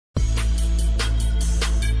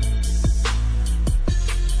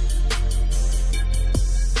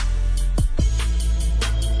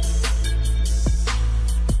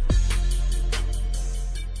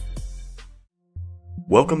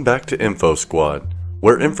Welcome back to Info Squad,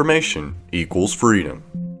 where information equals freedom.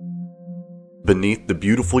 Beneath the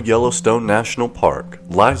beautiful Yellowstone National Park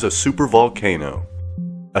lies a supervolcano,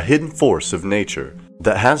 a hidden force of nature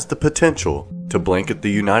that has the potential to blanket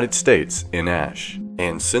the United States in ash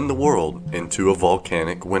and send the world into a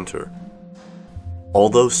volcanic winter.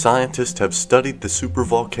 Although scientists have studied the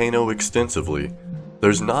supervolcano extensively,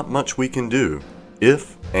 there's not much we can do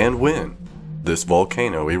if and when this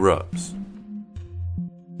volcano erupts.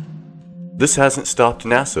 This hasn't stopped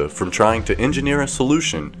NASA from trying to engineer a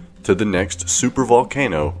solution to the next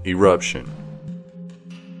supervolcano eruption.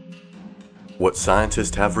 What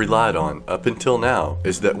scientists have relied on up until now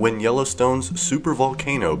is that when Yellowstone's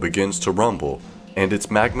supervolcano begins to rumble and its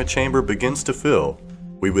magma chamber begins to fill,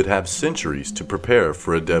 we would have centuries to prepare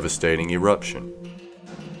for a devastating eruption.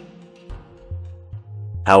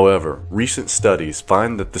 However, recent studies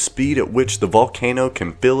find that the speed at which the volcano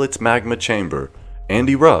can fill its magma chamber and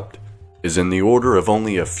erupt is in the order of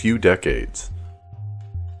only a few decades.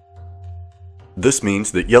 This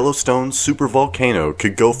means that Yellowstone's supervolcano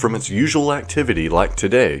could go from its usual activity like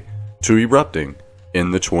today to erupting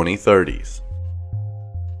in the 2030s.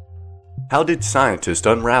 How did scientists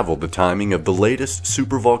unravel the timing of the latest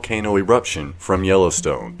supervolcano eruption from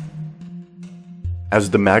Yellowstone?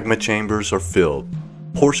 As the magma chambers are filled,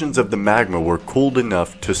 portions of the magma were cooled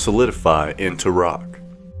enough to solidify into rock.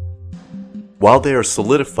 While they are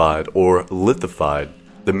solidified or lithified,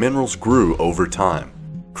 the minerals grew over time,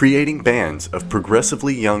 creating bands of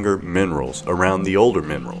progressively younger minerals around the older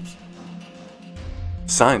minerals.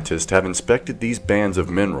 Scientists have inspected these bands of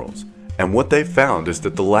minerals, and what they found is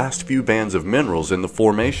that the last few bands of minerals in the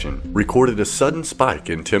formation recorded a sudden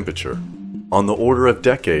spike in temperature, on the order of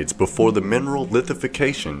decades before the mineral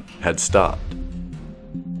lithification had stopped.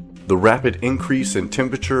 The rapid increase in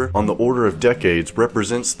temperature on the order of decades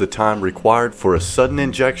represents the time required for a sudden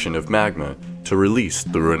injection of magma to release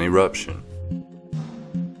through an eruption.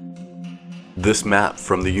 This map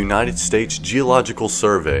from the United States Geological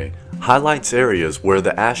Survey highlights areas where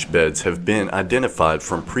the ash beds have been identified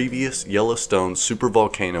from previous Yellowstone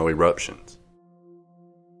supervolcano eruptions.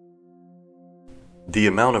 The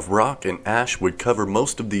amount of rock and ash would cover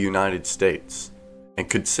most of the United States and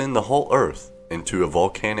could send the whole Earth into a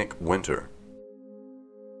volcanic winter.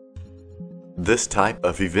 This type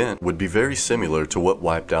of event would be very similar to what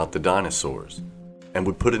wiped out the dinosaurs, and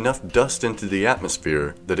would put enough dust into the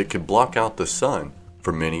atmosphere that it could block out the sun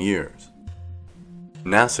for many years.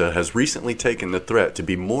 NASA has recently taken the threat to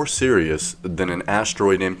be more serious than an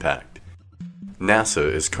asteroid impact.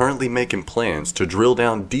 NASA is currently making plans to drill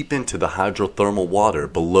down deep into the hydrothermal water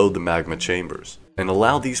below the magma chambers and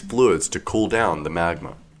allow these fluids to cool down the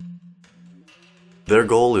magma. Their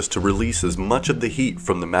goal is to release as much of the heat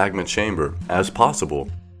from the magma chamber as possible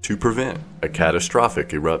to prevent a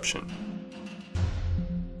catastrophic eruption.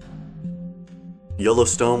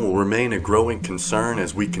 Yellowstone will remain a growing concern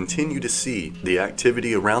as we continue to see the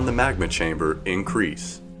activity around the magma chamber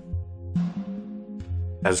increase.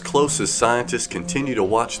 As close as scientists continue to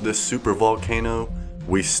watch this supervolcano,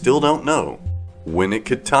 we still don't know when it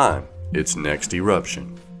could time its next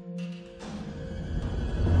eruption.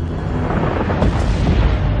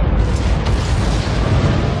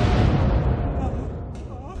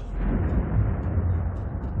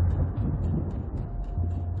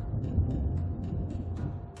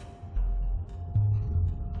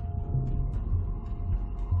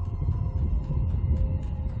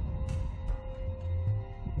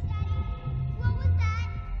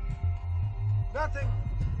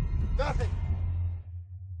 Nothing.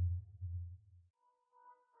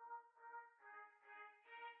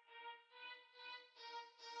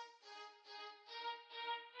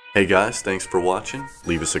 Hey guys, thanks for watching.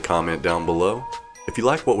 Leave us a comment down below. If you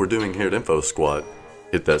like what we're doing here at Info Squad,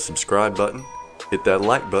 hit that subscribe button, hit that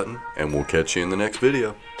like button, and we'll catch you in the next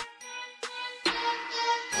video.